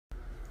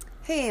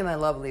Hey, my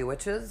lovely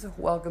witches.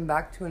 Welcome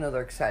back to another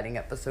exciting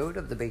episode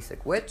of The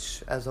Basic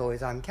Witch. As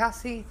always, I'm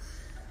Cassie.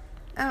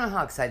 I don't know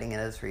how exciting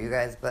it is for you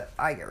guys, but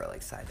I get really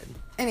excited.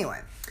 Anyway,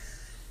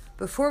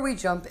 before we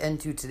jump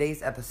into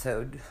today's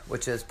episode,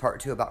 which is part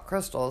 2 about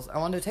crystals, I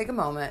want to take a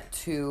moment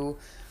to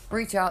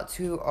reach out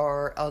to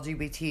our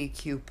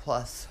LGBTQ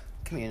plus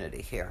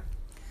community here.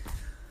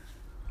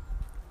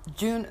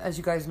 June, as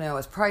you guys know,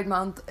 is Pride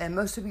Month, and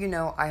most of you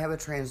know I have a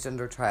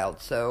transgender child,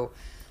 so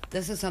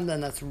this is something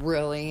that's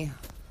really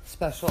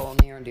special,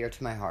 near and dear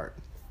to my heart.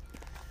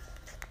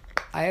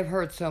 I have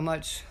heard so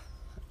much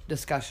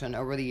discussion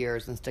over the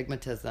years and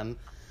stigmatism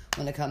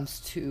when it comes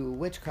to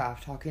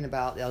witchcraft, talking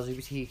about the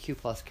LGBTQ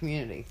plus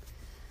community.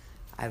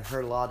 I've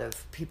heard a lot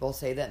of people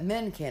say that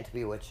men can't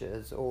be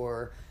witches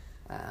or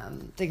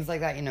things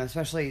like that,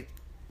 especially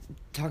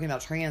talking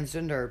about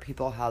transgender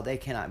people, how they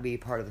cannot be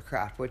part of the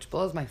craft, which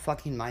blows my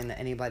fucking mind that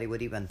anybody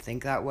would even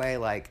think that way.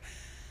 Like,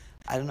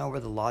 I don't know where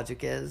the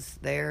logic is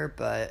there,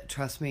 but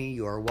trust me,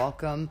 you are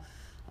welcome.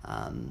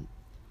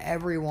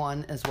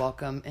 Everyone is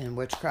welcome in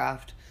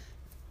witchcraft,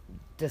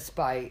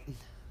 despite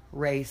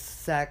race,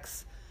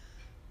 sex,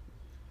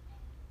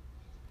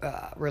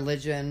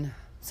 religion,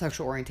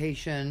 sexual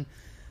orientation,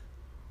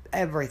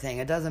 everything.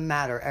 It doesn't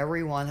matter.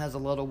 Everyone has a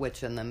little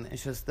witch in them.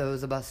 It's just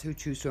those of us who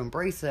choose to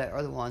embrace it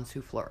are the ones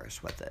who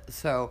flourish with it.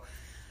 So,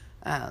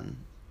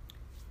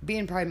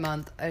 being Pride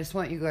Month, I just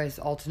want you guys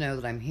all to know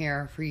that I'm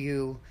here for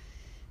you.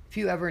 If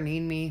you ever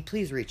need me,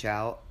 please reach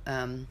out.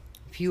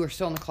 If you are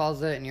still in the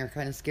closet and you're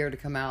kind of scared to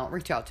come out,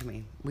 reach out to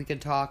me. We can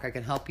talk. I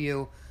can help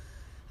you.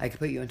 I can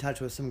put you in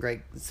touch with some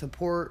great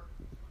support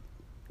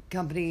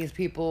companies,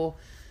 people.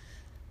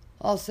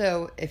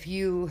 Also, if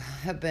you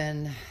have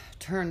been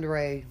turned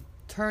away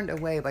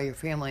by your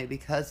family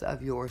because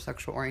of your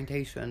sexual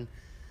orientation,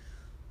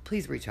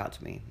 please reach out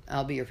to me.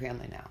 I'll be your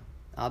family now.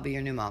 I'll be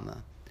your new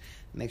mama.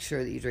 Make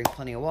sure that you drink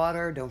plenty of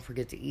water. Don't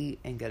forget to eat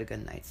and get a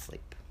good night's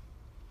sleep.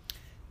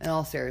 In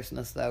all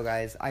seriousness, though,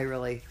 guys, I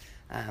really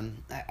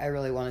want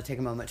to take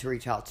a moment to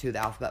reach out to the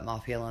Alphabet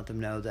Mafia and let them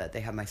know that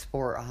they have my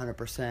support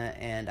 100%,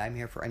 and I'm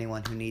here for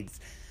anyone who needs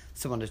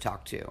someone to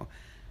talk to.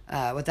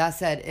 With that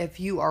said, if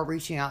you are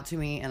reaching out to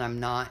me and I'm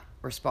not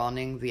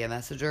responding via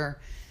Messenger,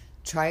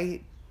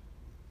 try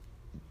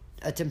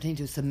attempting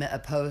to submit a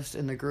post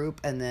in the group,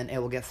 and then it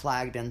will get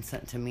flagged and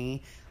sent to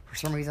me. For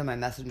some reason, my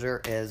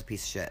Messenger is a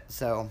piece of shit,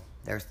 so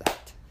there's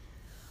that.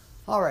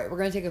 Alright, we're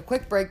going to take a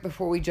quick break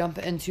before we jump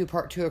into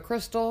part 2 of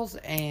crystals,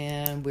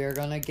 and we're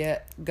going to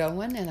get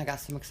going, and I got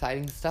some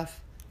exciting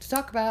stuff to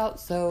talk about,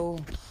 so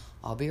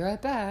I'll be right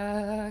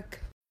back.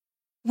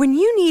 When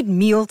you need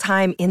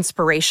mealtime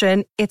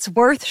inspiration, it's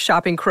worth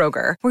shopping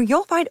Kroger, where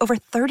you'll find over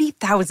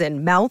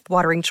 30,000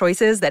 mouth-watering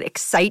choices that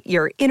excite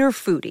your inner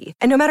foodie.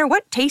 And no matter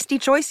what tasty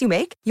choice you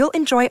make, you'll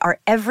enjoy our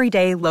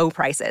everyday low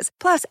prices,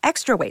 plus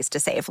extra ways to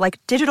save,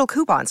 like digital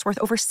coupons worth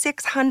over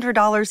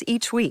 $600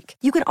 each week.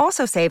 You can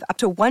also save up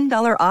to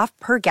 $1 off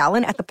per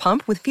gallon at the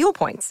pump with fuel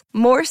points.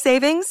 More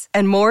savings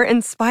and more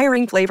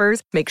inspiring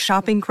flavors make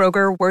shopping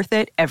Kroger worth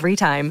it every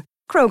time.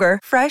 Kroger,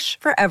 fresh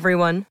for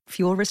everyone.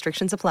 Fuel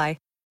restrictions apply.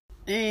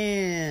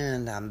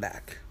 And I'm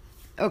back.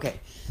 Okay,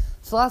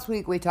 so last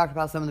week we talked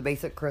about some of the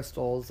basic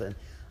crystals, and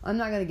I'm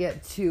not going to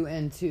get too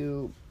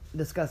into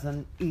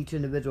discussing each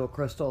individual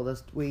crystal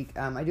this week.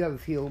 I do have a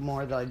few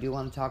more that I do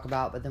want to talk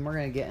about, but then we're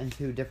going to get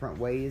into different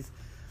ways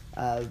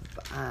of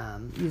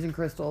using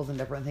crystals and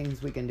different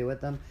things we can do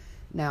with them.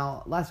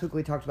 Now, last week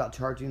we talked about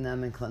charging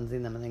them and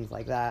cleansing them and things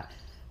like that.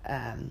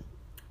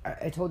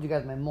 I told you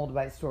guys my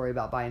moldavite story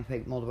about buying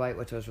fake moldavite,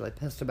 which I was really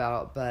pissed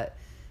about, but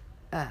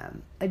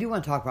I do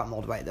want to talk about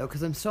moldavite, though,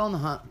 because I'm still on the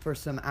hunt for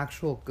some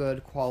actual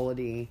good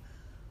quality,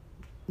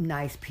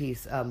 nice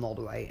piece of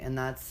moldavite, and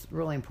that's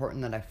really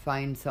important that I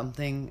find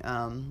something,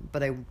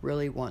 but I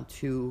really want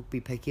to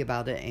be picky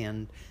about it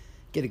and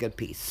get a good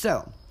piece.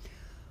 So,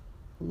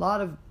 a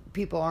lot of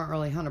people aren't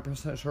really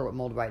 100% sure what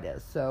moldavite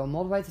is. So,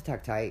 moldavite's a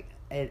tektite.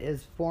 It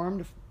was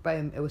formed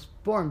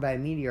by a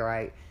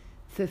meteorite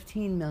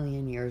 15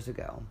 million years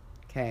ago,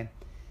 okay?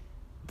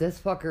 This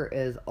fucker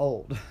is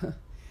old.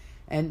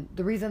 And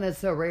the reason it's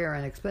so rare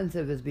and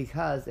expensive is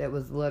because it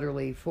was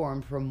literally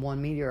formed from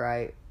one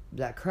meteorite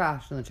that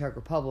crashed in the Czech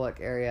Republic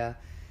area,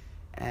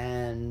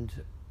 and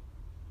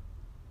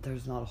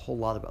there's not a whole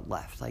lot of it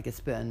left. Like,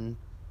 it's been,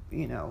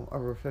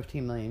 over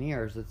 15 million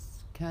years.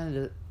 It's kind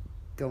of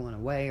going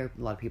away, or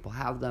a lot of people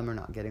have them or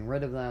not getting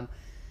rid of them.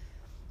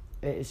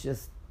 It's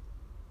just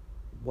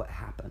what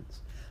happens.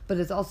 But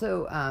it's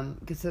also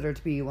considered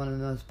to be one of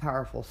the most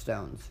powerful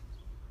stones.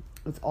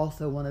 It's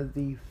also one of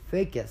the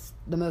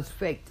most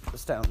faked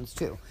stones,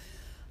 too.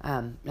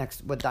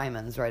 Next with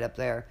diamonds right up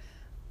there.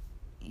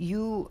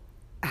 You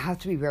have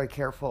to be very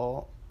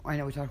careful. I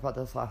know we talked about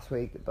this last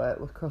week,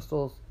 but with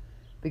crystals,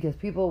 because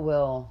people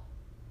will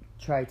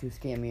try to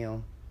scam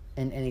you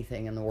in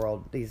anything in the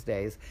world these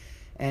days.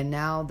 And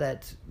now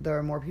that there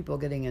are more people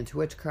getting into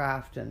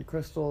witchcraft and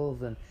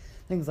crystals and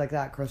things like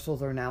that,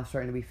 crystals are now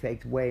starting to be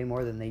faked way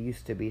more than they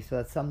used to be. So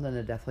that's something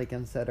to definitely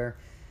consider.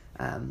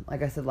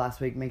 Like I said last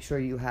week, make sure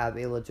you have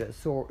a legit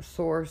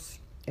source.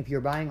 If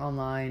you're buying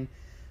online,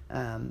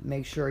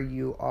 Make sure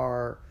you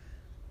are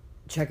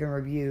checking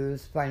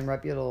reviews, find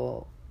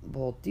reputable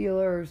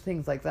dealers,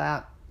 things like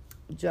that.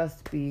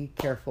 Just be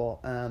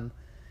careful.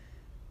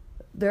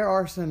 There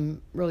are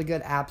some really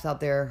good apps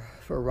out there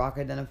for rock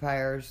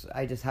identifiers.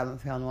 I just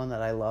haven't found one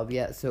that I love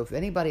yet. So if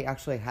anybody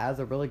actually has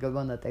a really good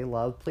one that they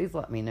love, please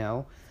let me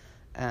know.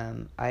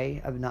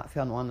 I have not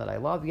found one that I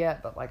love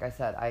yet, but like I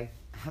said, I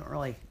haven't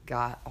really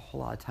got a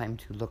whole lot of time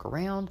to look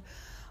around.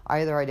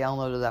 Either I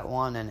downloaded that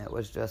one and it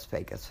was just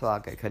fake as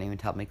fuck. It couldn't even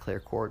tell me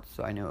clear quartz,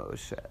 so I knew it was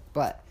shit.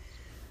 But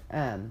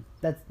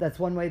that's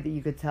one way that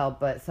you could tell.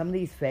 But some of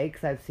these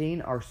fakes I've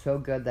seen are so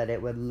good that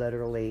it would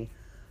literally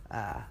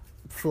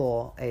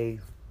fool a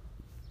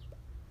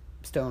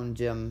stone,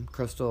 gem,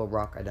 crystal,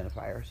 rock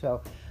identifier.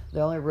 So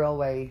the only real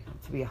way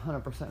to be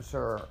 100%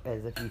 sure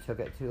is if you took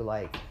it to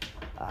like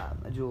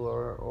a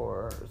jeweler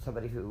or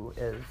somebody who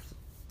is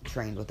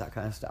trained with that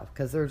kind of stuff,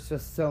 because there's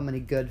just so many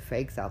good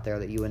fakes out there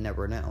that you would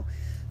never know.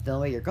 The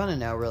only way you're gonna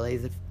know really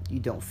is if you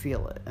don't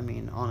feel it. I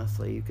mean,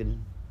 honestly,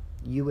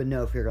 you would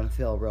know if you're gonna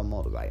feel a real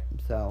moldavite.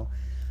 So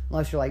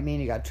unless you're like me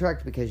and you got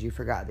tricked because you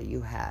forgot that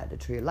you had a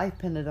tree of life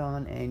pinned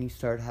on and you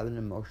started having an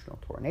emotional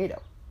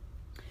tornado.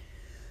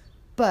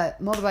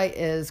 But moldavite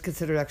is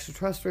considered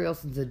extraterrestrial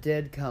since it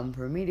did come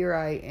from a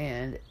meteorite,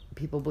 and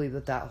people believe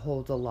that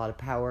holds a lot of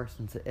power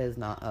since it is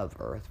not of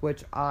Earth,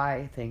 which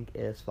I think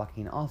is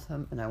fucking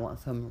awesome, and I want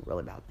some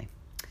really badly.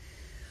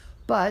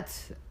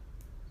 But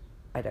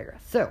I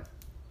digress. So,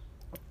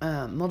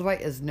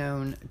 moldavite is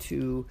known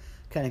to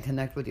kind of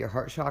connect with your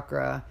heart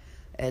chakra.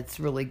 It's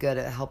really good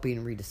at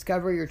helping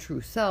rediscover your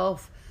true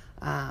self.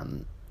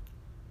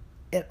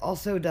 It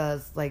also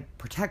does like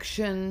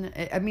protection.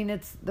 I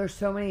mean, there's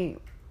so many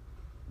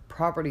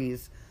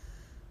properties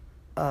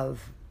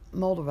of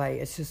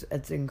moldavite.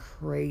 It's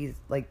crazy,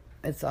 like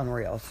it's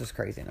unreal. It's just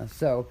craziness.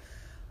 So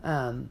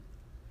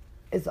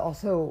it's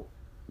also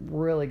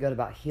really good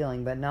about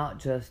healing, but not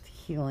just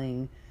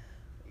healing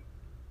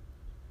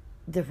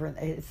different.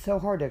 It's so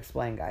hard to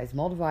explain, guys.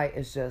 Moldavite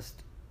is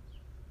just,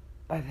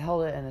 I've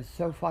held it and it's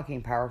so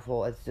fucking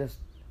powerful. It's just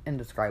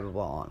indescribable,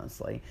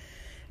 honestly.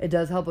 It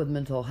does help with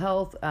mental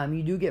health.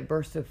 You do get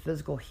bursts of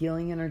physical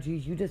healing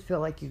energies. You just feel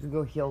like you could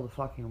go heal the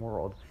fucking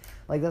world.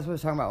 Like, that's what I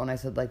was talking about when I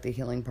said, like, the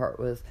healing part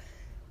was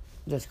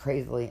just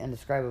crazily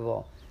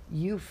indescribable.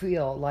 You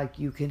feel like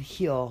you can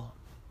heal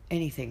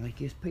anything.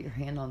 Like, you just put your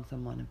hand on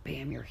someone and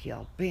bam, you're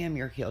healed. Bam,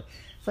 you're healed.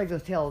 It's like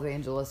those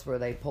televangelists where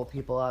they pull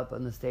people up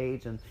on the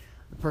stage and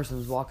the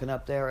person's walking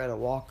up there at a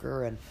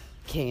walker and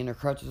cane or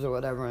crutches or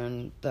whatever,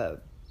 and the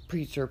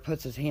preacher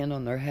puts his hand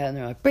on their head and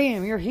they're like,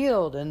 bam, you're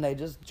healed. And they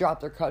just drop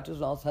their crutches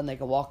and all of a sudden they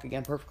can walk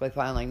again perfectly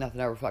fine, like nothing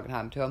ever fucking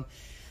happened to them.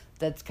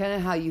 That's kind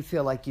of how you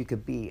feel like you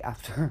could be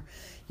after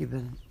you've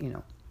been,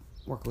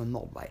 working with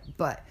moldavite.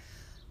 But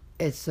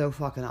it's so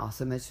fucking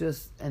awesome. It's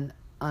just an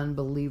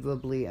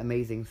unbelievably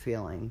amazing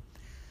feeling.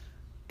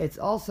 It's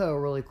also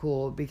really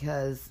cool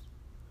because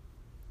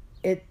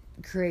it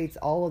creates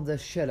all of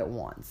this shit at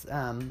once.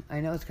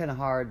 I know it's kind of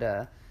hard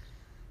to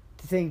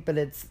think, but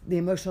it's the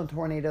emotional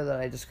tornado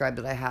that I described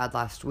that I had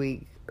last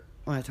week,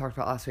 when I talked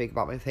about last week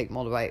about my fake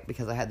moldavite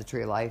because I had the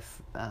tree of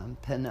life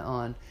pinned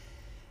on.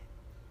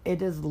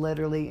 It is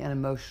literally an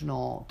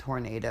emotional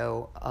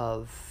tornado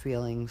of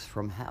feelings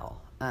from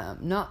hell.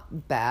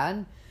 Not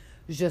bad,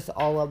 just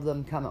all of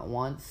them come at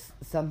once.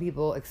 Some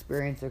people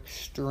experience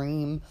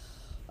extreme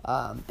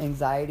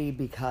anxiety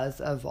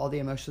because of all the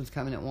emotions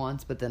coming at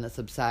once, but then it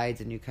subsides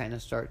and you kind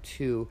of start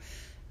to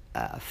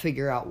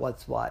figure out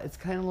what's what. It's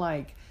kind of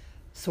like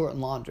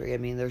sorting laundry. I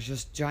mean, there's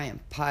just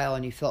giant pile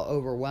and you feel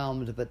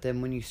overwhelmed, but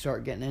then when you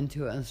start getting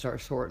into it and start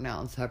sorting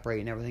out and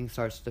separating, everything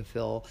starts to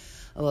feel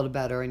a little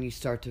better and you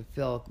start to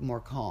feel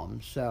more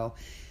calm. So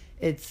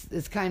it's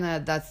kind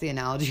of, that's the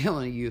analogy I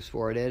want to use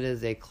for it. It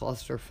is a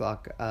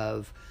clusterfuck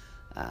of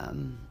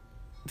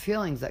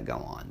feelings that go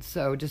on.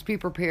 So just be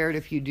prepared.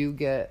 If you do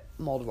get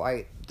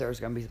moldavite,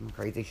 there's going to be some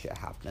crazy shit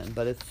happening,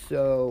 but it's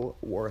so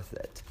worth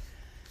it.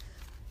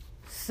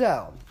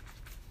 So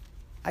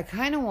I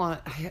kind of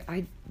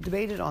I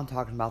debated on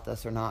talking about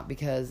this or not,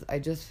 because I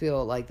just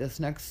feel like this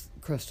next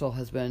crystal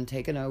has been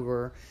taken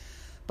over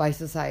by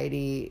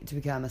society to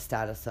become a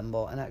status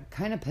symbol, and it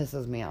kind of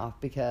pisses me off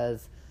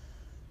because,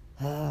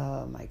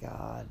 oh my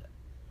God.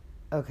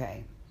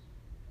 Okay,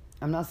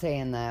 I'm not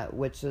saying that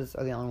witches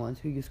are the only ones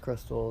who use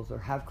crystals or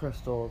have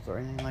crystals or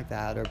anything like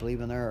that, or believe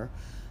in their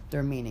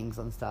meanings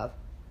and stuff,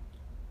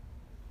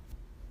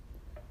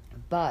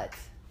 but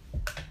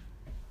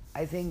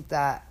I think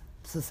that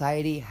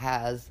society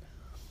has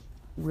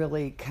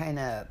really kind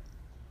of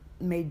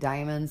made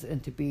diamonds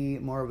into be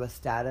more of a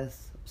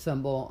status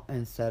symbol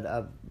instead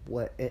of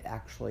what it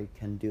actually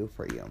can do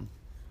for you.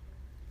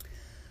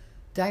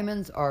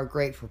 Diamonds are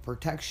great for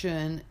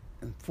protection,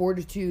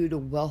 fortitude,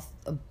 wealth,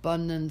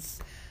 abundance,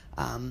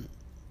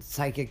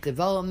 psychic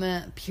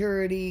development,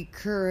 purity,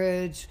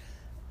 courage,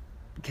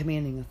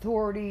 commanding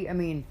authority. I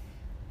mean,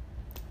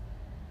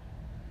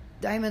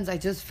 diamonds, I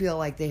just feel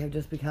like they have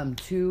just become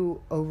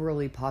too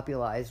overly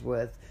popularized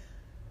with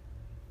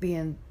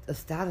being a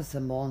status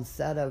symbol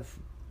instead of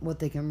what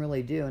they can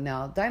really do.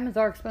 Now, diamonds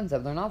are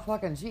expensive. They're not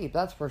fucking cheap,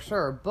 that's for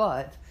sure.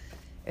 But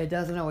it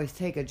doesn't always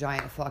take a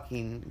giant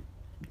fucking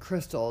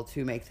crystal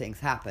to make things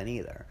happen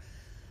either.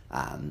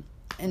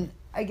 And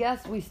I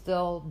guess we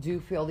still do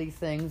feel these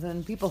things,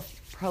 and people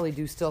probably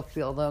do still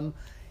feel them,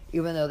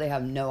 even though they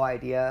have no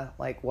idea,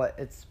 like, what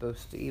it's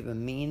supposed to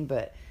even mean.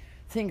 But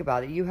think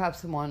about it. You have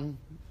someone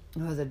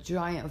who has a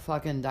giant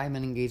fucking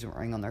diamond engagement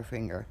ring on their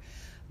finger.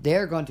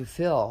 They're going to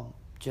feel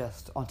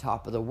just on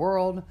top of the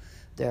world.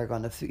 They're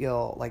going to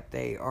feel like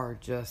they are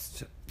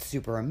just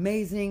super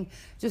amazing.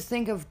 Just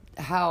think of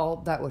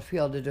how that would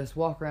feel to just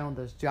walk around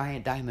with this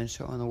giant diamond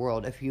showing the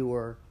world if you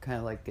were kind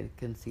of like a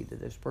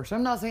conceited-ish person.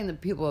 I'm not saying that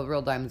people with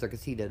real diamonds are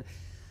conceited.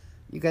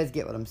 You guys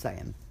get what I'm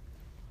saying.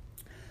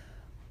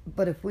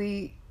 But if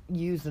we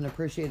used and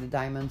appreciated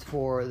diamonds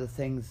for the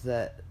things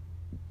that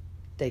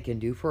they can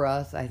do for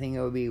us, I think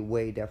it would be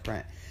way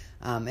different.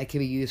 It can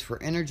be used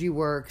for energy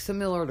work,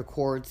 similar to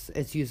quartz.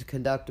 It's used to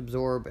conduct,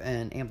 absorb,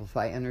 and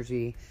amplify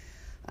energy.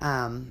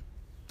 There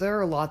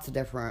are lots of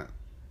different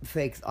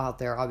fakes out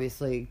there.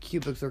 Obviously,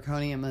 cubic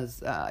zirconium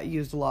is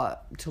used a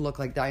lot to look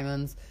like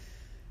diamonds.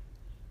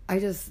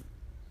 It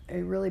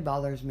really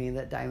bothers me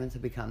that diamonds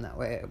have become that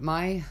way.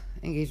 My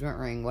engagement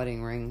ring,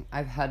 wedding ring,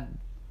 I've had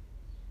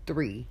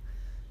 3,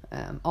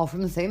 all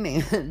from the same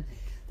man.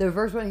 The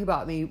first one he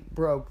bought me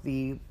broke.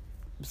 The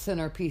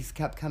center piece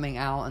kept coming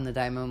out, and the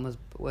diamond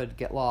would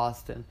get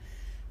lost.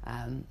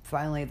 And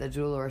finally, the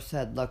jeweler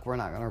said, "Look, we're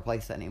not going to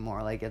replace it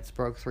anymore. Like, it's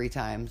broke 3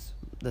 times.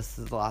 This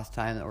is the last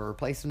time that we're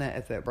replacing it.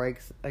 If it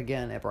breaks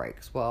again, it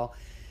breaks." Well,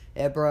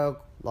 it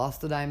broke,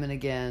 lost the diamond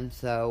again,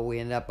 so we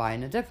ended up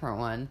buying a different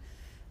one,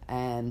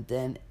 and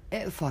then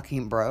it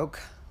fucking broke.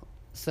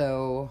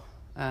 So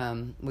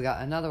we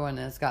got another one,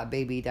 and it's got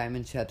baby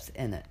diamond chips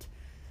in it.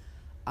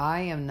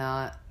 I am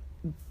not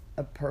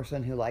a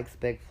person who likes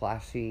big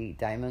flashy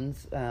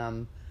diamonds.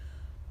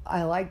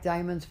 I like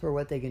diamonds for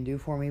what they can do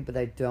for me, but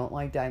I don't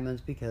like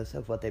diamonds because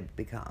of what they've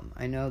become.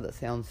 I know that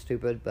sounds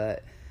stupid,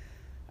 but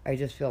I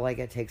just feel like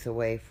it takes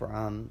away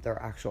from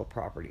their actual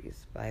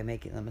properties by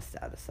making them a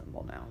status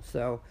symbol now.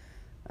 So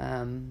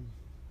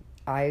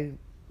I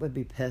would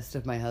be pissed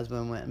if my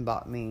husband went and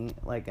bought me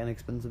like an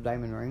expensive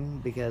diamond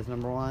ring, because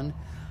number one,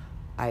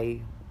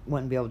 I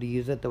wouldn't be able to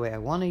use it the way I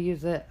want to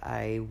use it.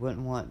 I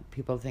wouldn't want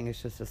people to think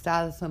it's just a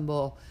status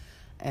symbol,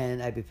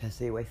 and I'd be pissed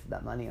that he wasted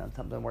that money on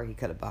something where he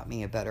could have bought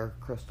me a better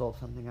crystal,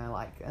 something I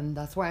like. And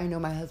that's why I know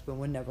my husband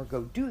would never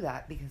go do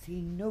that, because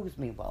he knows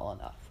me well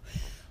enough.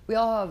 We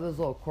all have those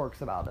little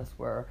quirks about us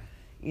where,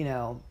 you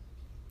know,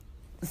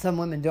 some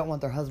women don't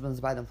want their husbands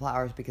to buy them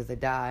flowers because they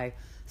die.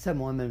 Some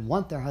women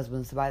want their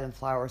husbands to buy them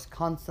flowers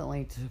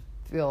constantly to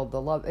feel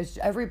the love.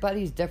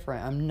 Everybody's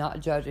different. I'm not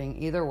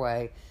judging either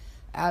way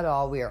at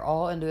all. We are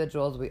all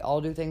individuals. We all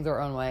do things our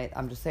own way.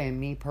 I'm just saying,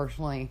 me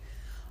personally,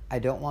 I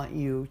don't want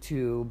you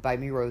to buy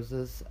me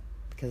roses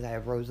because I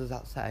have roses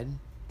outside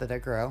that I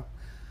grow.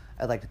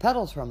 I like the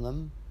petals from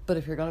them. But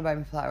if you're going to buy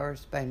me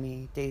flowers, buy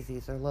me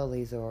daisies or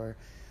lilies or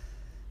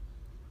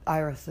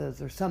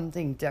irises or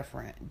something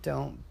different.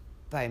 Don't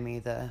buy me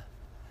the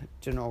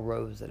general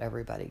rose that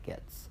everybody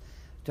gets.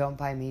 Don't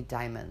buy me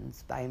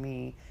diamonds. Buy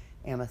me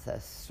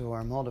amethyst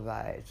or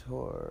moldavite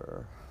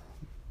or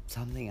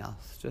something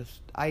else.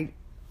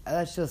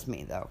 That's just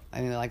me, though.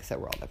 I mean, like I said,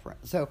 we're all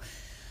different. So,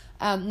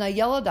 now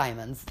yellow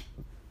diamonds,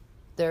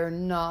 they're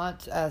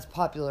not as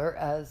popular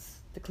as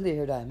the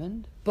clear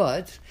diamond,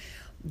 but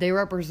they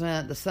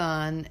represent the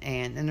sun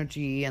and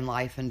energy and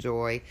life and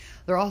joy.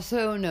 They're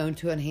also known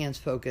to enhance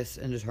focus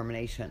and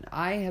determination.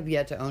 I have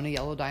yet to own a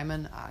yellow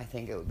diamond. I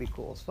think it would be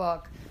cool as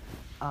fuck.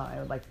 I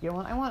would like to get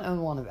one. I want to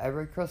own one of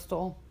every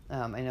crystal.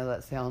 I know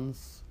that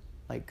sounds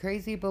like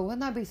crazy, but wouldn't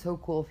that be so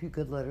cool if you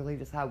could literally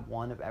just have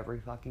one of every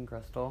fucking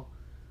crystal?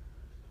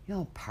 You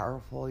know how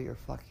powerful your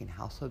fucking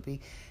house would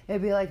be?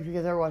 It'd be like if you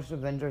guys ever watched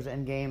Avengers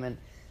Endgame and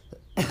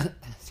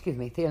excuse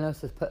me,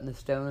 Thanos is putting the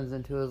stones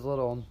into his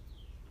little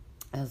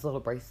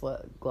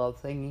bracelet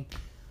glove thingy.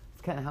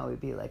 It's kind of how we'd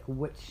be like,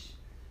 which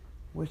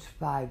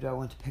 5 do I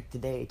want to pick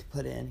today to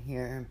put in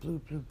here? And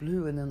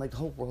blue, and then like the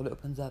whole world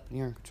opens up and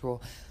you're in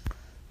control.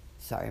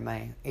 Sorry,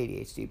 my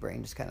ADHD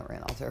brain just kind of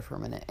ran off there for a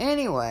minute.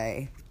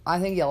 Anyway, I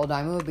think yellow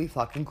diamond would be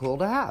fucking cool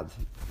to have.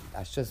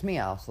 That's just me.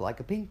 I also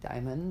like a pink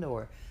diamond,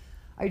 or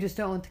I just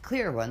don't want the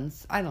clear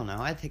ones. I don't know.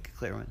 I'd take a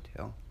clear one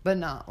too. But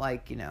not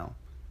like,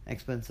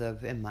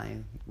 expensive in my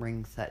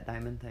ring set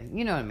diamond thing.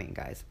 You know what I mean,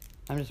 guys.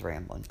 I'm just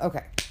rambling.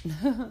 Okay.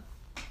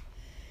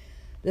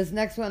 This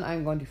next one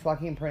I'm going to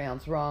fucking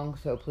pronounce wrong,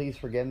 so please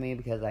forgive me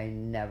because I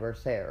never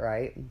say it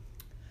right.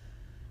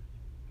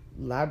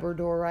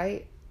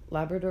 Labradorite?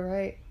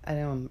 I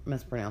know I'm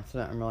mispronouncing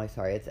it. I'm really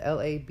sorry. It's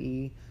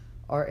Labradorite.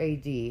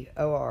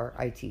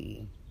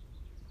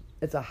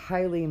 It's a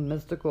highly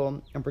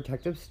mystical and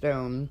protective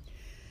stone,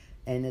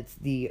 and it's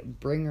the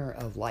bringer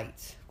of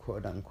light,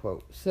 quote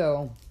unquote.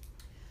 So,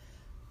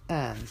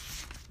 that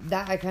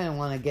I kind of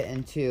want to get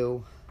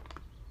into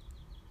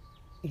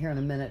here in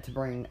a minute to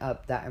bring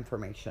up that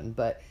information,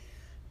 but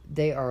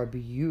they are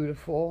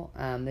beautiful.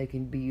 They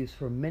can be used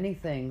for many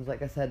things.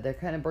 Like I said, they're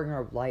kind of bringer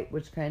of light,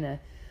 which kind of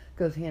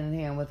goes hand in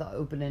hand with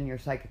opening your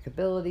psychic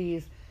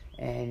abilities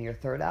and your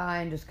third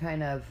eye and just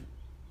kind of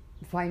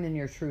finding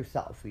your true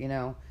self, you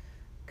know,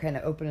 kind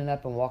of opening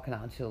up and walking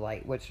out into the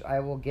light, which I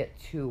will get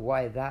to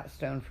why that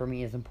stone for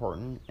me is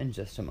important in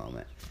just a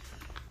moment.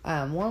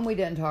 One we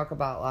didn't talk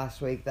about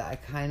last week that I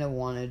kind of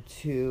wanted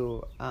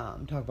to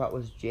talk about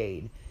was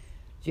jade.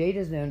 Jade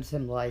is known to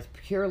symbolize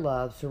pure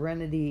love,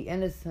 serenity,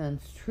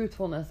 innocence,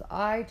 truthfulness.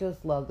 I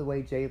just love the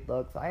way jade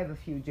looks. I have a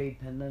few jade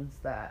pendants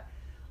that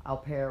I'll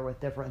pair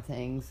with different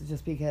things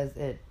just because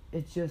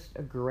it's just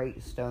a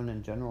great stone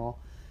in general.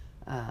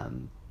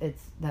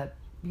 It's that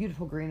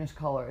beautiful greenish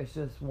color. It's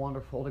just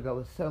wonderful to go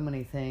with so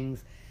many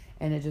things,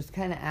 and it just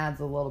kind of adds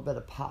a little bit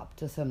of pop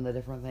to some of the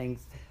different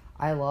things.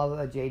 I love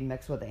a jade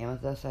mixed with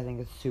amethyst. I think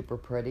it's super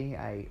pretty.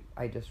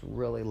 I just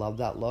really love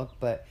that look,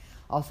 but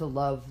also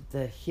love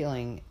the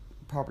healing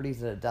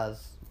properties that it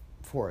does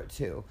for it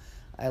too.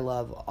 I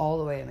love all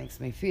the way it makes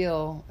me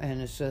feel,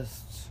 and it's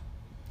just,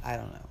 I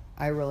don't know.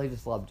 I really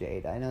just love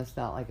jade. I know it's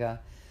not like a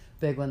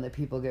big one that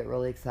people get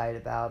really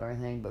excited about or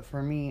anything, but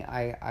for me,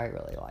 I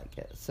really like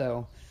it.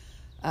 So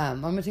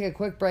I'm going to take a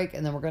quick break,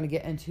 and then we're going to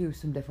get into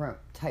some different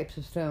types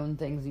of stone,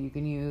 things that you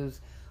can use,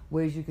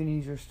 ways you can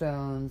use your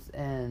stones,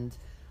 and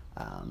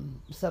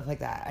stuff like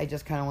that. I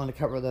just kind of want to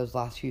cover those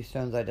last few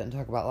stones I didn't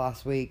talk about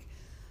last week,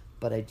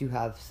 but I do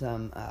have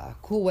some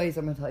cool ways.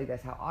 I'm going to tell you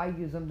guys how I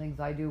use them, things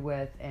I do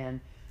with, and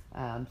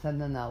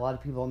something that a lot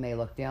of people may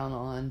look down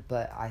on,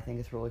 but I think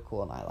it's really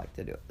cool and I like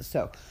to do it.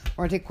 So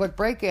we're going to take a quick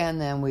break, and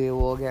then we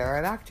will get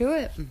right back to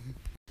it.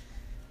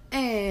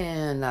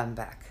 And I'm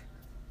back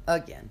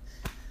again.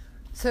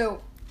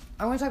 So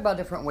I want to talk about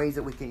different ways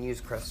that we can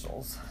use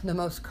crystals. The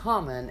most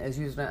common is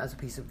using it as a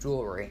piece of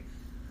jewelry.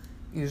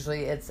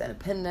 Usually it's in a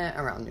pendant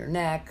around your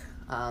neck.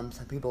 Some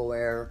people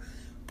wear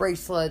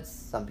bracelets.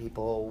 Some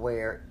people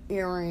wear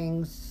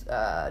earrings.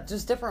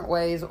 Just different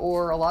ways.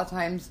 Or a lot of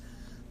times,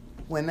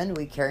 women,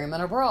 we carry them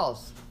in our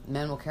bras.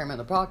 Men will carry them in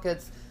their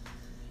pockets.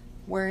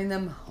 Wearing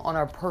them on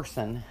our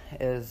person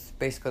is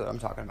basically what I'm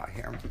talking about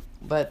here.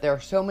 But there are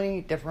so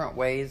many different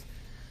ways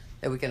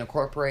that we can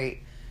incorporate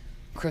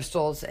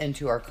crystals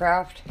into our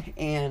craft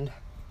and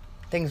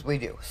things we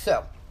do.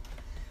 So,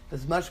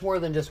 there's much more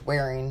than just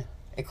wearing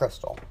a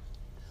crystal.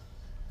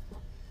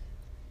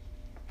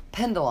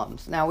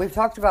 Pendulums. Now, we've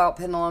talked about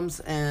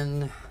pendulums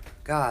in,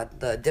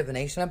 the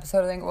divination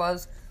episode, I think it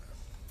was.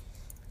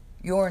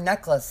 Your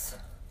necklace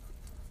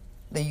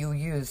that you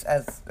use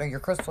or your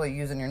crystal you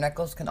use in your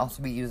necklace can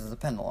also be used as a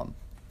pendulum.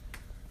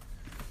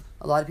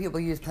 A lot of people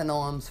use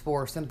pendulums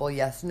for simple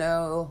yes,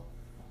 no,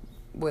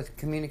 with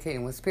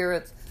communicating with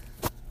spirits,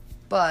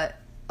 but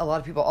a lot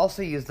of people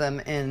also use them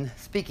in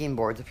speaking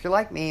boards. If you're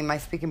like me, my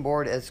speaking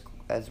board is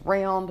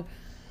round.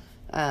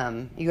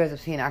 You guys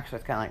have seen, actually,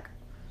 it's kind of like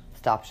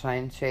stop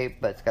sign shape,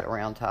 but it's got a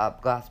round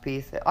top glass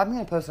piece. I'm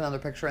going to post another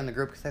picture in the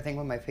group because I think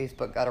when my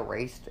Facebook got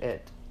erased,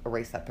 it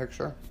erased that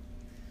picture.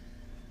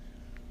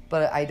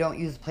 But I don't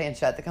use the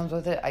planchette that comes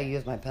with it. I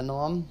use my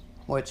pendulum,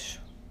 which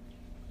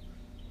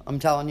I'm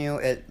telling you,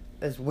 it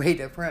is way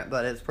different,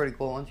 but it's pretty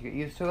cool once you get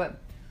used to it.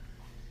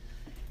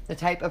 The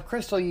type of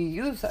crystal you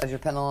use as your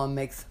pendulum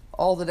makes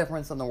all the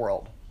difference in the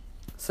world.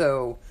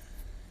 So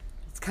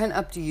it's kind of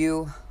up to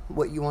you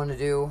what you want to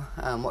do,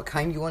 what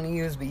kind you want to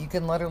use, but you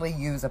can literally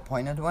use a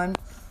pointed one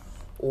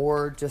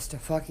or just a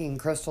fucking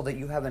crystal that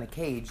you have in a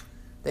cage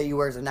that you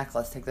wear as a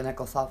necklace. Take the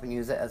necklace off and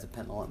use it as a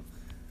pendulum.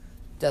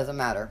 Doesn't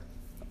matter.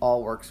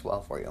 All works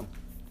well for you.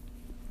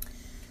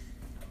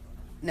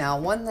 Now,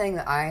 one thing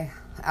that I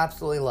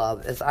absolutely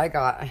love is I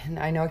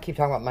know I keep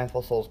talking about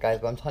Mindful Souls, guys,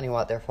 but I'm telling you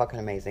what, they're fucking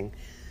amazing.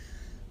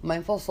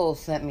 Mindful Souls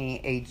sent me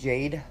a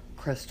jade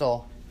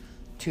crystal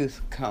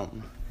tooth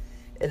comb.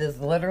 It is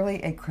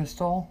literally a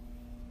comb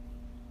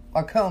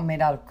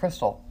made out of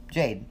crystal,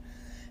 jade.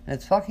 And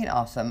it's fucking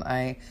awesome.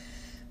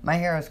 My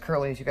hair is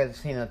curly, as you guys have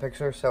seen in the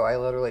picture, so I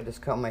literally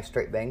just comb my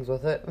straight bangs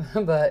with it.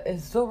 But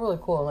it's still really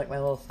cool. I like my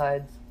little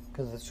sides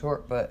because it's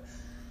short, but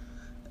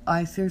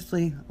I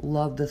seriously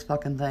love this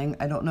fucking thing.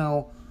 I don't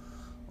know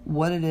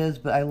what it is,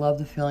 but I love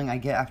the feeling I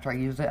get after I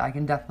use it. I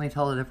can definitely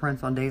tell the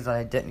difference on days that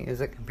I didn't use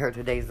it compared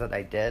to days that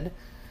I did.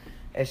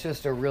 It's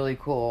just a really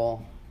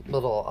cool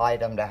little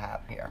item to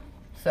have here.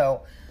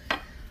 So,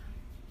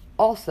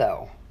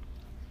 also,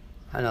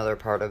 another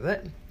part of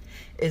it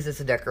is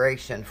it's a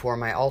decoration for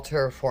my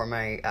altar, for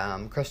my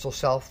crystal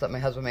shelf that my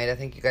husband made. I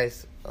think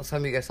some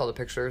of you guys saw the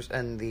pictures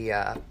in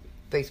the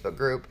Facebook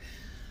group.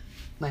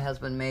 My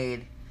husband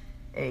made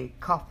a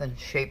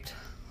coffin-shaped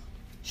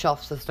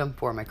shelf system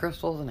for my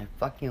crystals, and I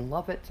fucking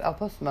love it. I'll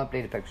post some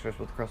updated pictures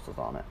with crystals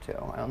on it, too.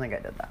 I don't think I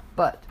did that.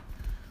 But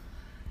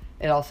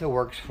it also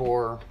works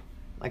for,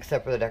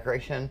 except for the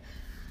decoration,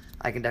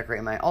 I can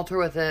decorate my altar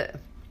with it.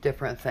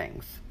 Different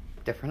things.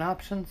 Different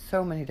options.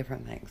 So many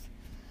different things.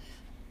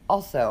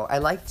 Also, I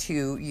like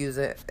to use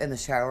it in the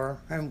shower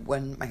and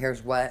when my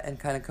hair's wet and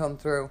kind of comb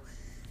through.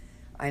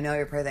 I know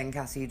you're probably thinking,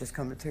 Cassie, you just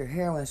comb it through your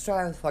hair when it's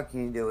dry. What the fuck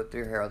can you do with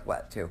your hair with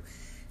wet, too?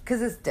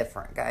 Because it's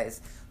different, guys.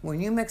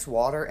 When you mix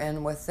water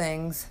in with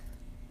things,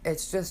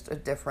 it's just a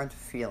different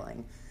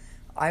feeling.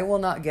 I will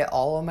not get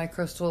all of my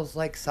crystals,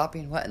 like,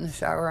 sopping wet in the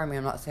shower. I mean,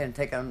 I'm not saying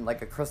take them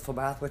like a crystal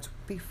bath, which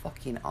would be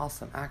fucking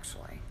awesome,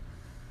 actually.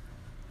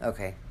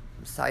 Okay,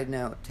 side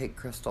note, take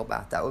crystal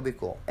bath. That would be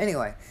cool.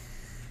 Anyway,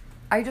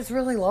 I just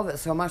really love it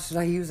so much that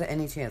I use it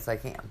any chance I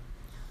can.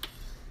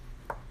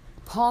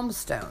 Palm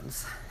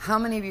stones. How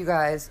many of you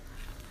guys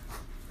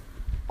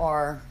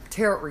are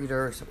tarot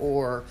readers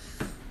or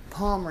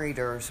palm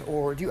readers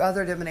or do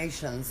other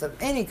divinations of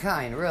any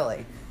kind,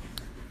 really?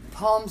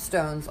 Palm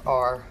stones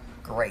are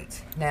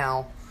great.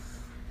 Now,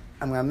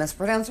 I'm going to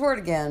mispronounce the word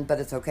again, but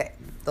it's okay.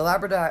 The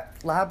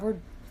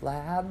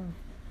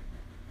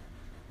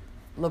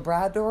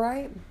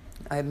labradorite?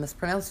 I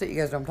mispronounced it. You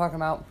guys know what I'm talking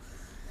about.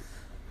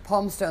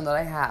 Palm stone that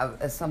I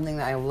have is something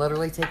that I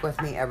literally take with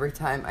me every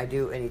time I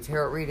do any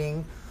tarot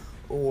reading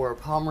or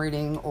palm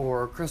reading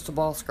or crystal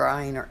ball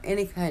scrying or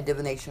any kind of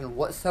divination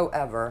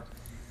whatsoever,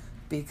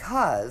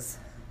 because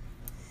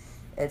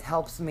it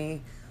helps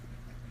me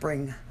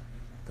bring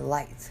the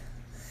light.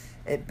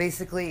 It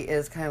basically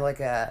is kind of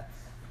like I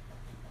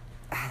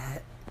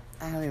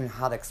don't even know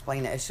how to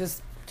explain it. It's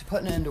just, to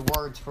put it into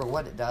words for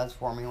what it does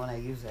for me when I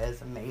use it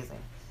is amazing.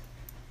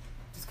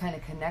 It just kind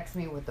of connects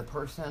me with the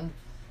person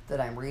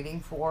that I'm reading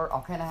for.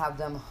 I'll kind of have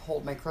them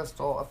hold my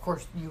crystal. Of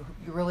course, you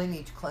really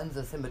need to cleanse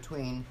this in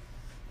between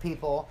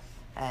people.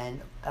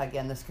 And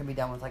again, this can be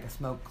done with like a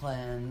smoke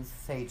cleanse,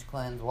 sage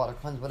cleanse, water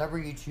cleanse, whatever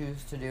you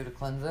choose to do to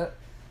cleanse it.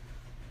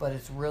 But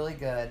it's really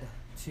good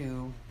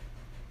to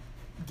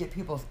get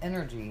people's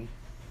energy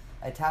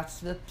attached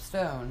to the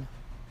stone,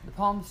 the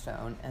palm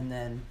stone, and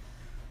then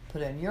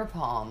put it in your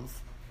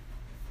palms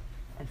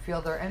and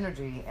feel their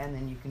energy, and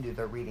then you can do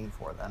their reading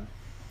for them.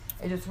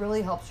 It just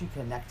really helps you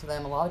connect to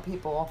them. A lot of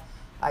people,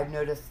 I've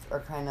noticed, are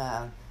kind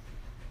of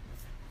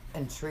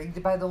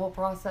intrigued by the whole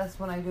process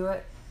when I do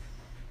it.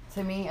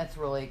 To me, it's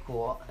really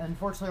cool.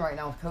 Unfortunately, right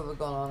now with COVID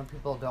going on,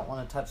 people don't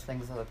want to touch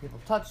things other people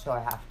touch, so I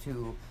have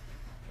to,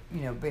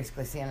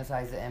 basically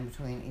sanitize it in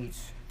between each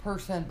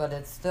person, but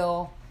it's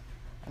still,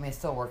 it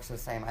still works the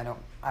same.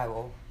 I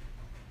will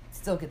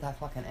still get that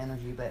fucking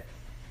energy, but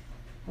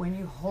when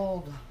you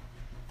hold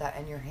that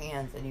in your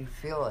hands and you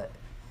feel it,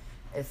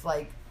 it's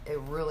like it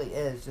really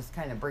is just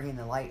kind of bringing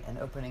the light and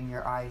opening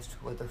your eyes to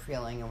what they're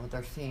feeling and what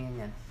they're seeing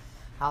and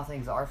how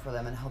things are for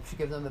them, and it helps you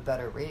give them a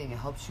better reading. It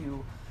helps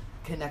you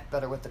connect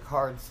better with the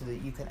cards so that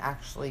you can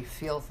actually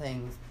feel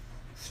things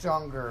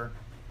stronger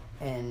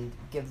and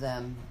give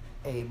them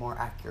a more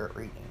accurate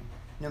reading.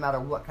 No matter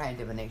what kind of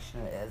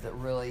divination it is, it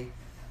really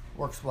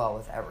works well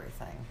with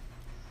everything.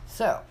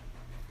 So,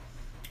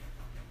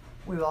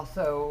 we've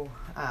also,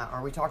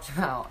 we talked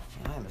about,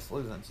 I'm just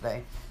losing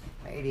today.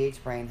 My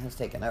ADHD brain has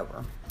taken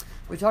over.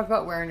 We talked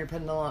about wearing your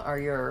pendulum or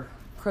your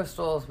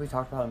crystals. We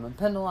talked about them in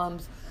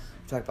pendulums.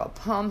 We talked about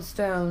palm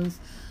stones.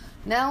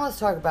 Now let's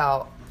talk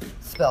about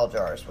spell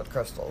jars with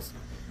crystals.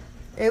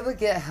 It would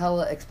get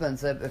hella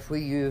expensive if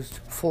we used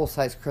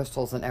full-size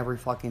crystals in every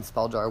fucking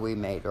spell jar we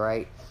made,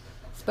 right?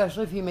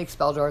 Especially if you make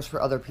spell jars for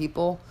other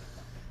people.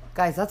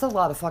 Guys, that's a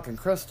lot of fucking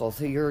crystals.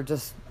 So you're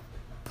just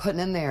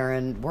putting in there,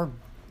 and we're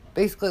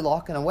basically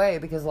locking away,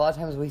 because a lot of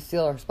times we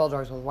seal our spell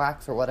jars with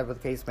wax or whatever the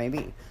case may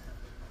be.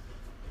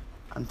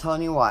 I'm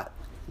telling you what,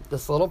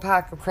 this little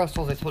pack of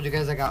crystals I told you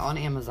guys I got on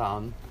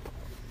Amazon,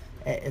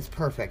 it is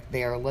perfect.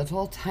 They are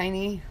little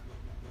tiny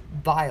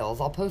vials.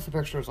 I'll post the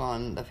pictures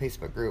on the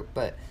Facebook group,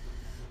 but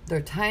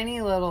they're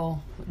tiny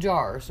little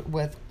jars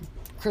with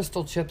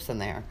crystal chips in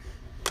there.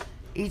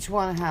 Each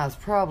one has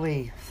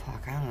probably,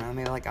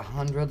 maybe like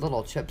 100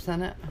 little chips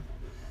in it.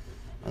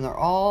 And they're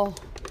all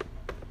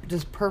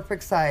just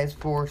perfect size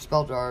for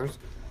spell jars.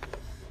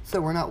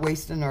 So we're not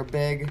wasting our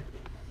big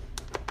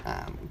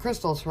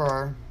crystals for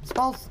our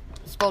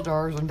spell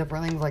jars and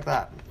different things like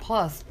that.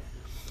 Plus,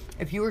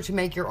 if you were to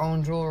make your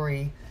own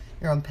jewelry,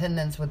 your own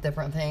pendants with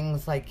different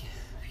things, like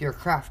if you're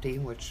crafty,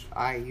 which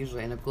I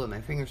usually end up gluing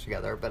my fingers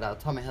together, but I'll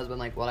tell my husband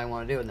like what I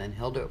want to do, and then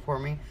he'll do it for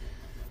me,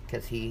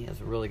 because he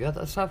is really good at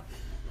that stuff.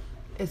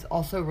 It's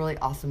also really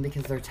awesome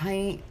because they're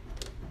tiny,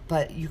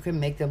 but you can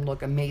make them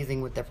look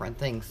amazing with different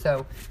things.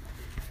 So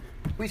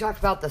we talked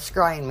about the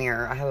scrying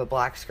mirror. I have a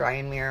black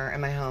scrying mirror in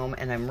my home,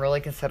 and I'm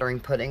really considering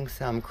putting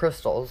some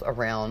crystals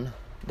around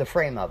the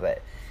frame of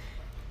it.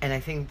 And I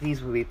think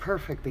these would be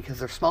perfect because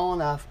they're small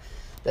enough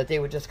that they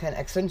would just kind of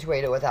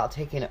accentuate it without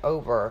taking it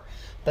over,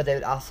 but they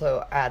would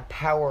also add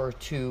power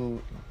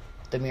to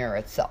the mirror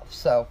itself.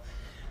 So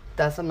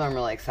that's something I'm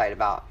really excited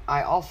about.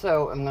 I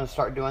also am going to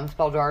start doing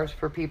spell jars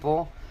for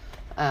people.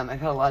 I've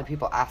had a lot of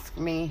people ask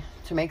me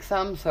to make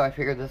some, so I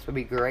figured this would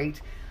be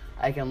great.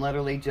 I can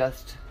literally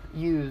just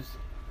use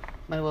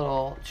my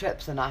little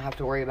chips and not have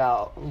to worry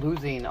about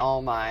losing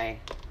all my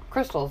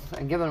crystals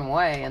and giving them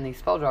away in these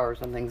spell jars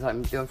and things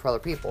I'm doing for other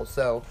people.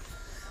 So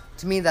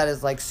to me, that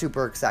is like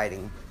super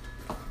exciting,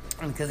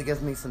 because it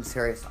gives me some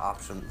serious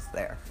options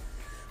there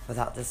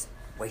without just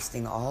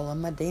wasting all of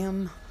my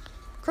damn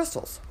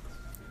crystals.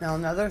 Now,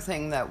 another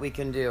thing that we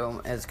can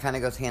do is kind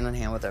of goes hand in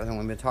hand with everything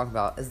we've been talking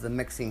about is the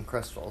mixing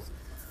crystals.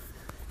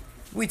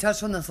 We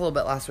touched on this a little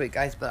bit last week,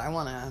 guys, but I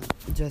want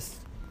to just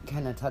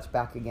kind of touch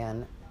back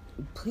again.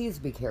 please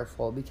be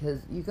careful,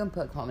 because you can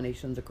put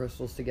combinations of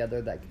crystals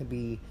together that could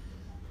be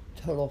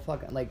total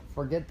fucking, like,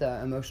 forget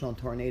the emotional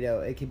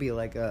tornado. It could be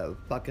like a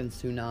fucking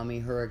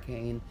tsunami,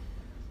 hurricane,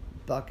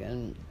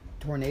 fucking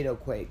tornado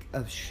quake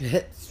of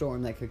shit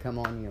storm that could come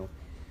on you.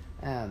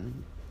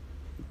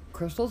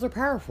 Crystals are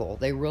powerful.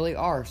 They really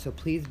are. So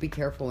please be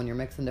careful when you're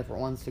mixing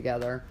different ones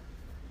together,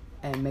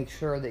 and make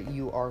sure that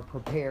you are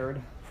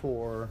prepared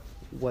for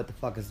what the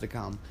fuck is to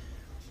come.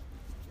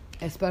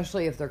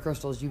 Especially if they're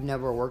crystals you've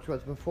never worked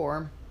with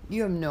before.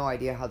 You have no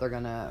idea how they're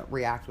going to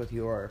react with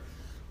you, or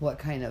what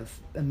kind of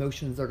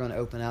emotions they're going to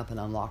open up and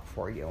unlock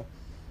for you.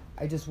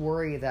 I just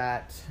worry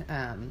that,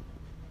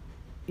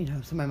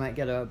 somebody might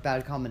get a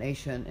bad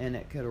combination and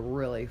it could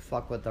really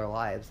fuck with their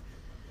lives.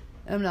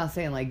 And I'm not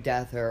saying like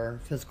death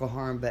or physical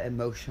harm, but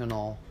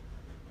emotional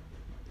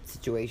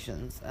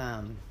situations.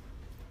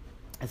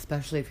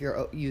 Especially if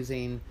you're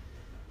using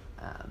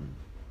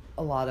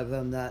a lot of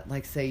them that,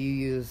 like, say you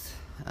use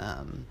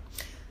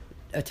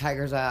a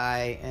tiger's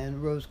eye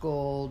and rose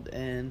gold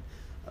and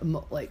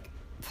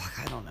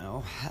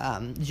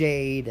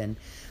jade and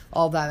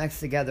all that mixed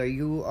together,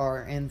 you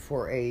are in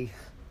for a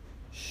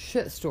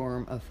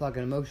shitstorm of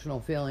fucking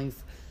emotional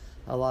feelings.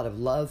 A lot of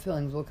love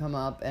feelings will come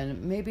up,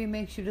 and maybe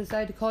makes you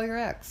decide to call your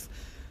ex.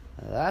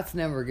 That's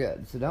never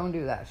good, so don't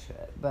do that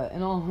shit. But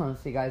in all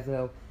honesty, guys,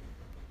 though,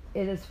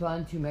 it is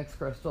fun to mix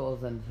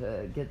crystals and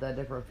to get that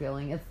different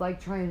feeling. It's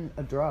like trying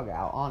a drug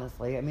out,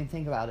 honestly. I mean,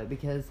 think about it,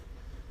 because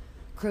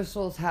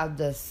crystals have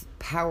this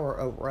power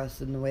over us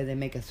in the way they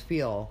make us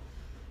feel.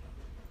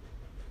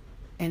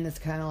 And it's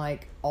kind of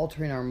like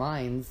altering our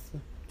minds,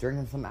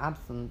 drinking some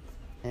absinthe,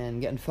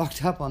 and getting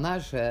fucked up on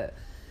that shit.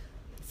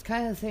 It's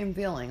kind of the same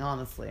feeling,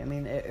 honestly. I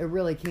mean, it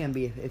really can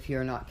be if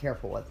you're not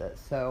careful with it.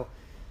 So,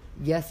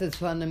 yes, it's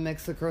fun to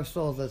mix the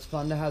crystals. It's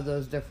fun to have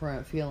those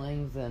different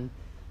feelings and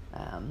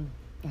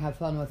have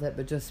fun with it.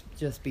 But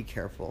just be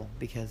careful,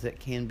 because it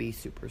can be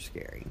super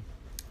scary.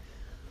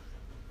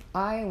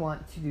 I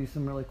want to do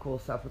some really cool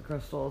stuff with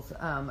crystals.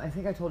 I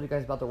think I told you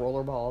guys about the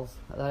roller balls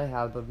that I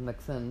have of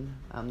mixing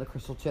the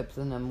crystal chips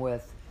in them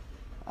with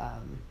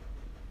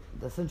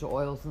the essential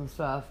oils and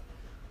stuff.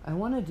 I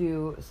want to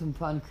do some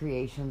fun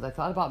creations. I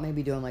thought about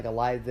maybe doing like a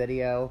live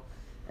video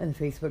in the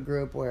Facebook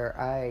group where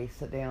I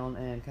sit down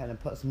and kind of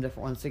put some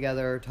different ones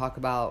together, talk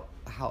about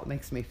how it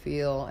makes me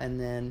feel, and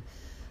then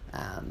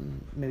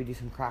maybe do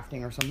some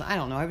crafting or something. I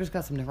don't know. I've just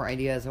got some different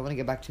ideas. I want to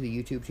get back to the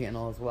YouTube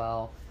channel as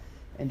well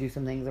and do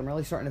some things. I'm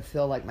really starting to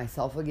feel like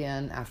myself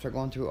again after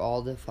going through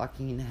all the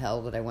fucking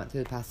hell that I went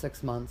through the past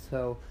 6 months.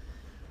 So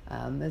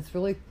it's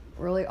really,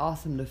 really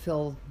awesome to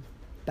feel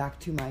back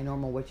to my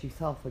normal witchy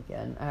self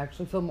again. I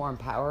actually feel more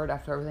empowered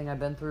after everything I've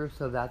been through,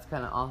 so that's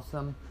kind of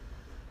awesome.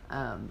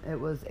 It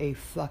was a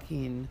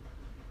fucking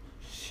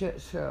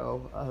shit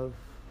show of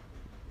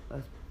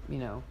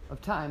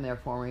time there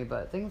for me,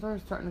 but things are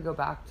starting to go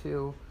back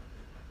to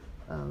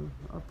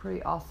a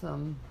pretty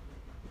awesome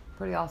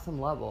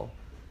level.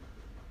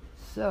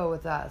 So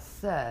with that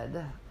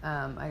said,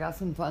 I got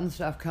some fun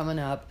stuff coming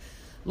up.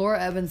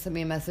 Laura Evans sent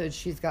me a message.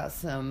 She's got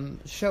some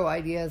show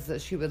ideas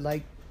that she would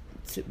like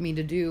me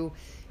to do.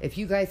 If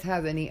you guys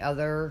have any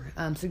other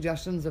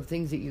suggestions of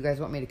things that you guys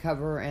want me to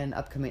cover in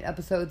upcoming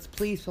episodes,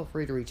 please feel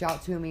free to reach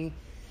out to me.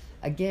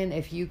 Again,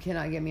 if you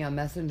cannot get me on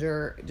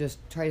Messenger, just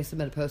try to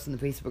submit a post in the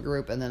Facebook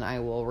group, and then I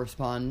will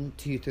respond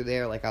to you through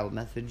there. Like, I will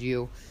message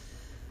you.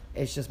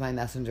 It's just my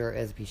Messenger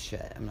is a piece of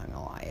shit. I'm not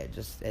gonna lie.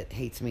 It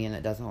hates me, and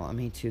it doesn't want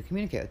me to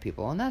communicate with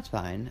people, and that's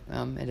fine.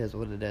 It is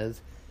what it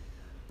is.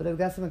 But I've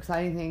got some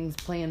exciting things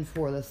planned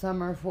for the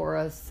summer for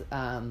us.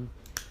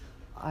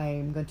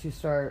 I'm going to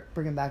start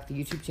bringing back the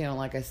YouTube channel.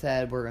 Like I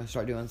said, we're going to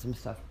start doing some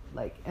stuff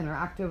like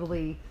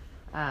interactively.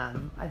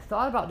 I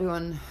thought about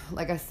doing,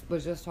 like I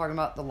was just talking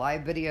about, the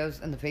live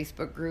videos in the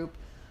Facebook group.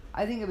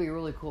 I think it'd be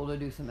really cool to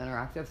do some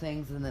interactive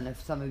things. And then if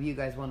some of you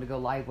guys want to go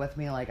live with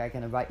me, like, I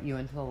can invite you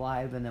into the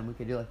live, and then we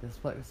could do like the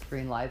split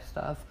screen live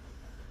stuff.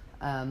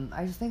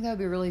 I just think that would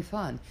be really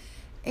fun.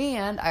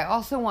 And I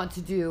also want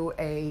to do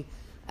a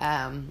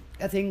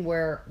thing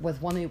where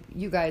with one of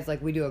you guys,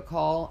 like, we do a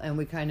call and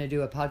we kind of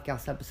do a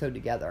podcast episode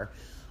together.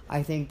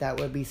 I think that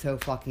would be so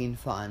fucking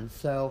fun.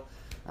 So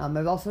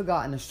I've also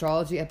got an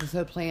astrology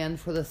episode planned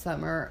for the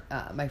summer.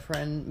 My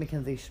friend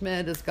Mackenzie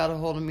Schmidt has got a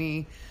hold of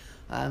me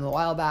a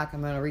while back.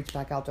 I'm going to reach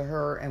back out to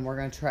her, and we're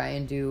going to try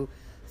and do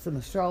some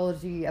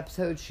astrology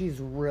episodes. She's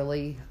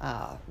really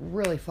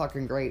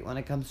fucking great when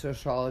it comes to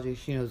astrology.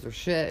 She knows her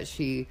shit.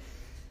 She's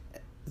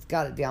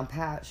got it down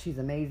pat. She's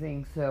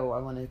amazing. So I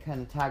want to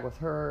kind of tag with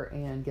her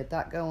and get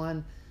that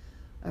going.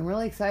 I'm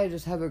really excited to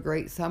just have a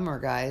great summer,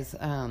 guys.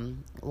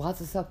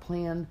 Lots of stuff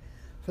planned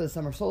for the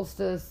summer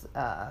solstice.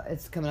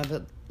 It's coming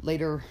up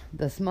later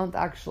this month,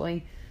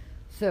 actually.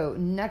 So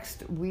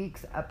next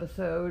week's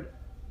episode,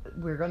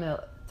 we're going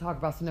to talk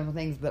about some different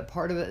things, but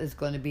part of it is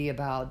going to be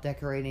about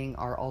decorating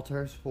our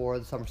altars for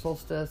the summer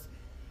solstice.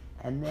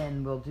 And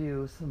then we'll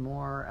do some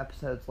more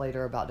episodes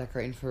later about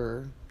decorating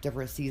for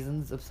different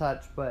seasons of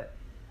such. But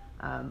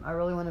I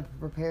really want to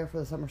prepare for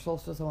the summer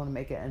solstice. I want to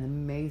make it an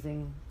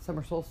amazing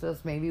summer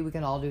solstice. Maybe we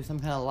can all do some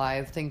kind of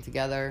live thing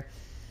together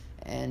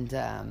And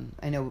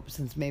I know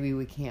since maybe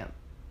we can't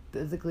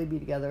physically be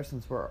together,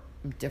 since we're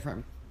in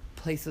different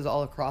places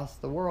all across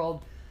the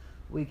world,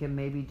 we can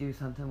maybe do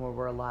something where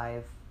we're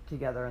live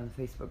together in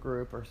the Facebook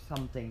group or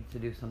something, to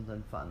do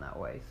something fun that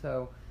way.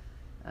 So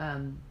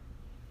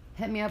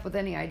hit me up with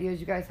any ideas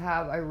you guys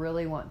have. I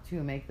really want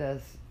to make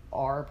this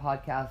our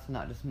podcast,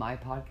 not just my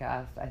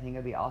podcast. I think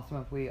it'd be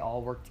awesome if we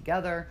all work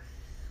together.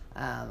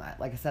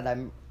 Like I said,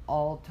 I'm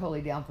all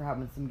totally down for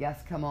having some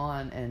guests come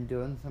on and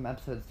doing some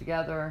episodes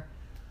together.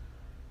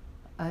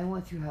 I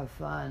want to have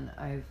fun.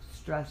 I've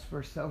stressed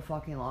for so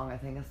fucking long. I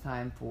think it's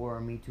time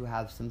for me to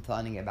have some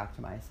fun and get back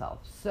to myself.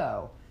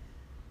 So,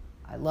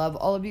 I love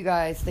all of you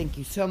guys. Thank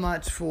you so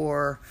much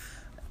for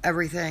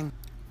everything.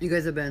 You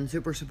guys have been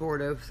super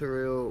supportive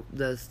through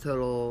this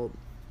total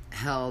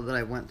hell that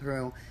I went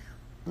through,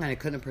 and I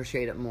couldn't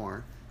appreciate it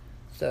more.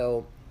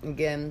 So,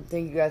 again,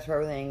 thank you guys for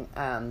everything.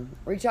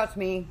 Reach out to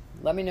me.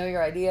 Let me know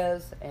your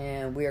ideas,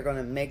 and we are going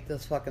to make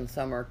this fucking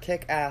summer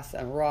kick ass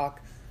and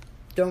rock.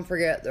 Don't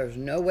forget, there's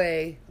no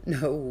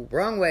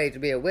wrong way to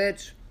be a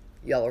witch.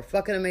 Y'all are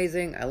fucking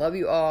amazing. I love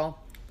you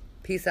all.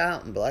 Peace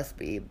out and blessed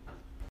be.